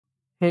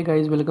Hey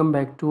guys, welcome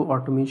back to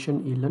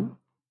Automation eLearn.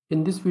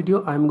 In this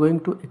video, I'm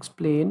going to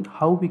explain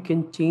how we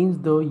can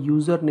change the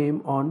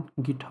username on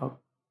GitHub.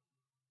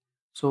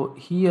 So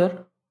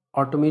here,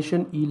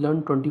 Automation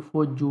eLearn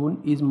 24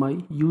 June is my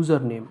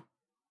username.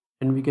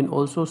 And we can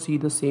also see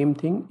the same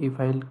thing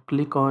if I'll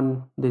click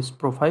on this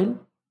profile,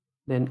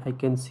 then I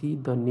can see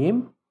the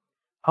name.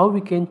 How we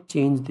can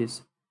change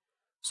this?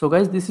 So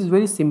guys, this is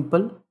very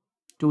simple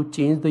to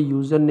change the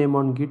username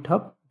on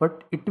GitHub,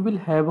 but it will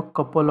have a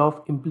couple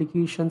of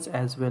implications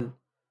as well.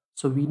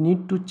 So we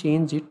need to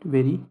change it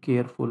very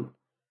careful.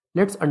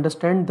 Let's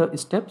understand the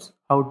steps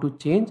how to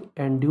change,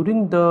 and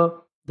during the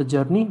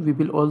journey we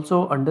will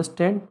also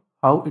understand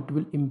how it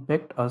will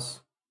impact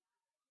us.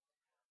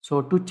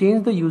 So to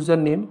change the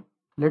username,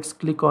 let's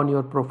click on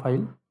your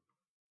profile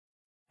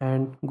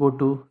and go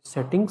to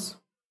settings.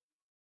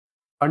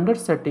 Under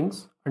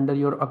settings, under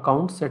your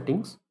account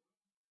settings,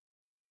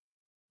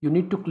 you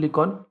need to click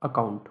on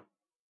account.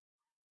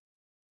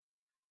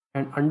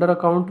 And under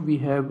account we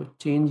have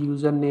change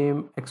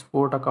username,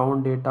 export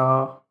account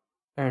data,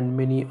 and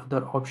many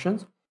other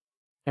options.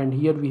 And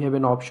here we have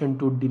an option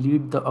to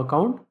delete the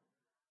account,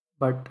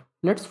 but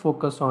let's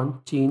focus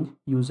on change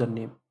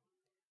username.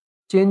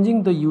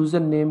 Changing the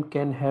username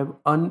can have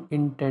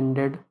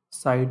unintended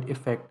side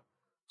effect.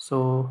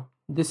 So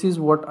this is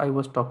what I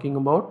was talking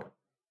about.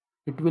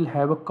 It will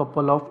have a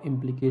couple of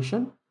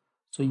implications.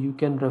 So you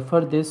can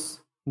refer this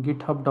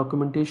GitHub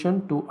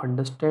documentation to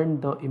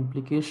understand the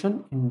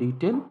implication in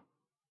detail.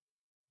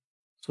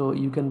 So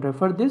you can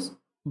refer this,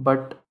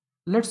 but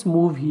let's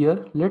move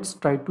here. Let's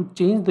try to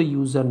change the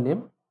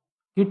username.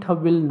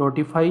 GitHub will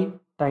notify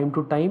time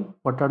to time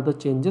what are the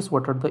changes,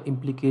 what are the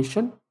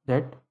implications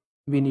that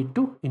we need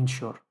to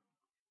ensure.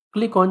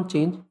 Click on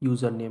change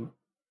username.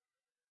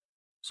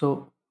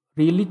 So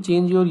really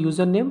change your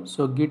username.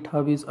 So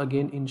GitHub is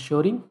again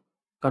ensuring,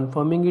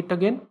 confirming it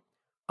again.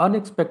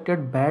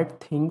 Unexpected bad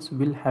things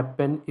will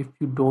happen if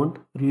you don't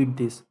read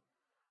this.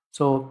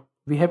 So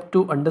we have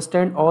to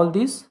understand all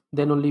this,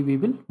 then only we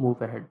will move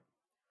ahead.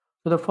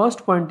 So the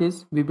first point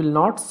is we will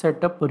not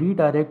set up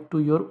redirect to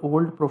your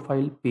old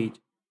profile page.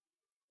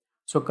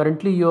 So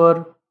currently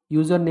your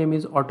username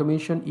is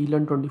automation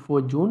eLearn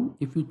 24 June.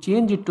 If you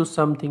change it to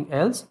something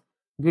else,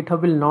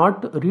 GitHub will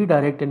not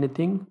redirect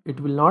anything. It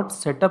will not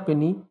set up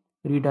any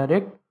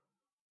redirect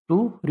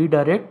to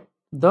redirect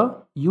the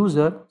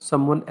user,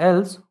 someone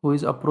else who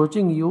is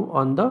approaching you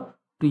on the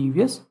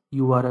previous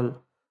URL.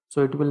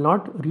 So it will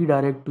not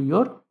redirect to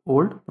your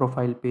old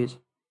profile page.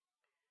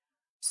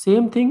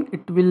 Same thing,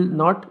 it will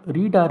not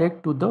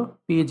redirect to the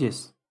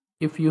pages.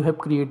 If you have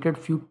created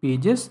few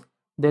pages,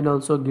 then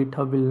also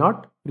GitHub will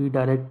not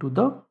redirect to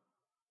the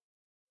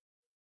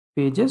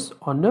pages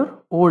on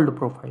your old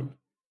profile.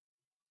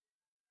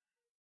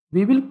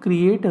 We will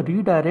create a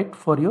redirect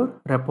for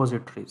your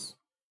repositories.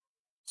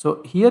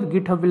 So here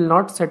GitHub will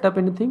not set up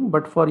anything,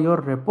 but for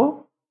your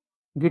repo,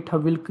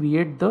 GitHub will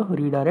create the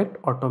redirect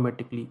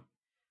automatically.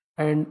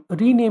 And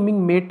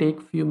renaming may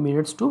take few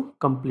minutes to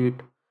complete.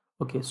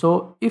 Okay,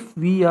 so if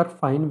we are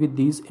fine with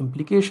these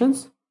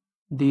implications,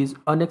 these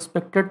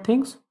unexpected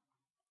things,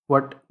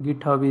 what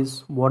GitHub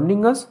is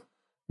warning us,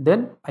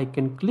 then I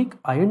can click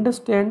I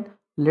understand,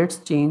 let's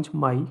change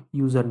my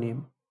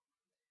username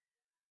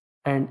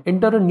and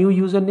enter a new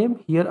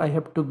username. Here I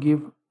have to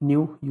give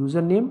new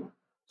username.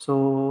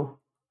 So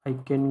I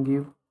can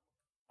give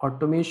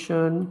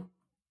automation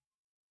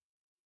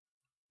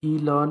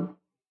eLearn,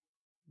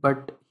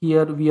 but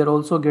here we are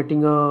also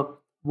getting a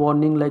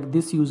warning like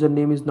this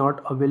username is not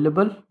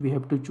available. We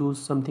have to choose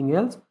something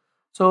else.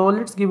 So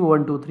let's give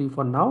 123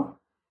 for now,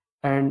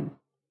 and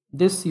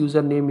this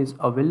username is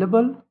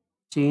available.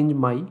 Change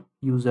my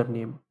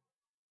username.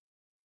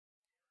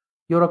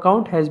 Your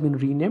account has been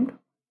renamed.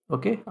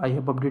 Okay, I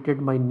have updated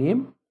my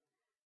name.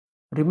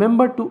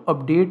 Remember to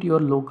update your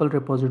local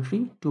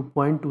repository to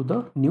point to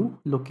the new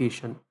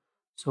location.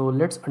 So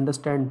let's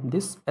understand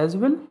this as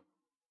well.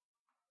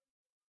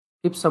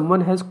 If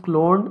someone has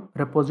cloned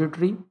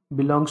repository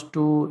belongs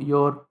to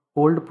your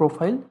old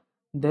profile,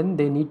 then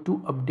they need to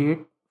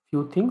update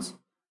few things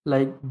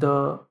like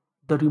the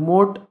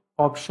remote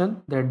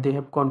option that they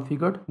have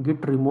configured,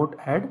 git remote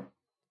add,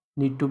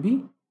 need to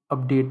be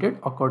updated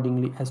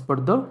accordingly as per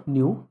the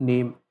new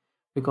name.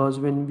 Because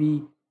when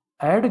we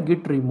add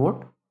git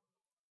remote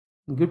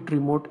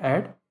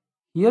add,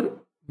 here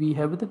we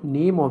have the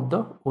name of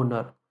the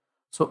owner.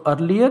 So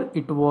earlier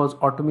it was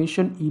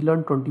automation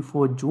eLearn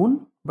 24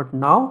 June, but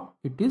now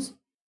it is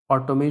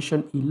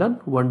automation eLearn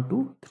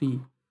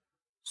 123.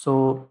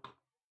 So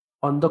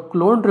on the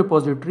cloned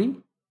repository,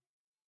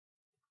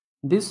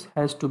 this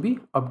has to be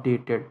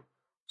updated.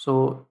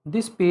 So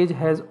this page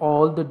has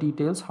all the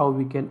details how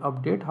we can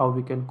update, how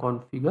we can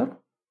configure,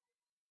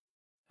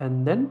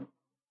 and then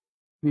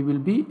we will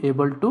be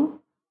able to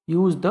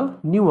use the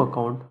new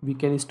account. We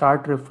can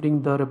start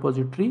referring the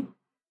repository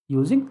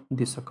using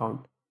this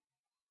account.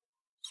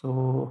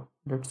 So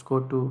let's go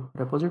to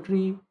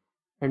repository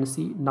and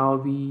see. Now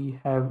we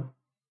have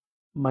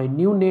my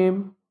new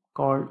name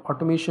called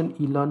automation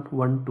eLearn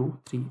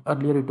 123.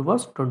 Earlier it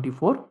was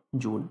 24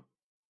 June.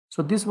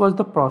 So this was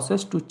the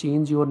process to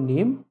change your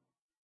name.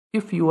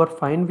 If you are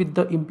fine with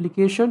the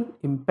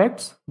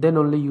impacts, then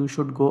only you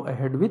should go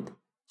ahead with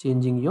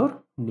changing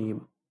your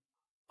name.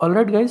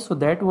 Alright guys, so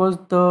that was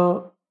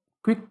the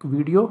quick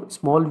video,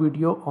 small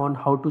video on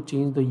how to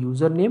change the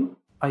username.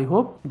 I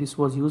hope this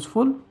was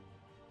useful.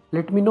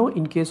 Let me know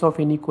in case of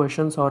any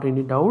questions or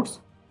any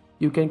doubts.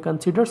 You can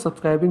consider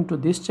subscribing to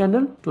this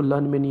channel to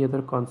learn many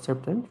other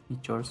concepts and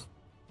features.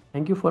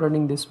 Thank you for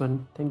running this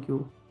one. Thank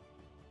you.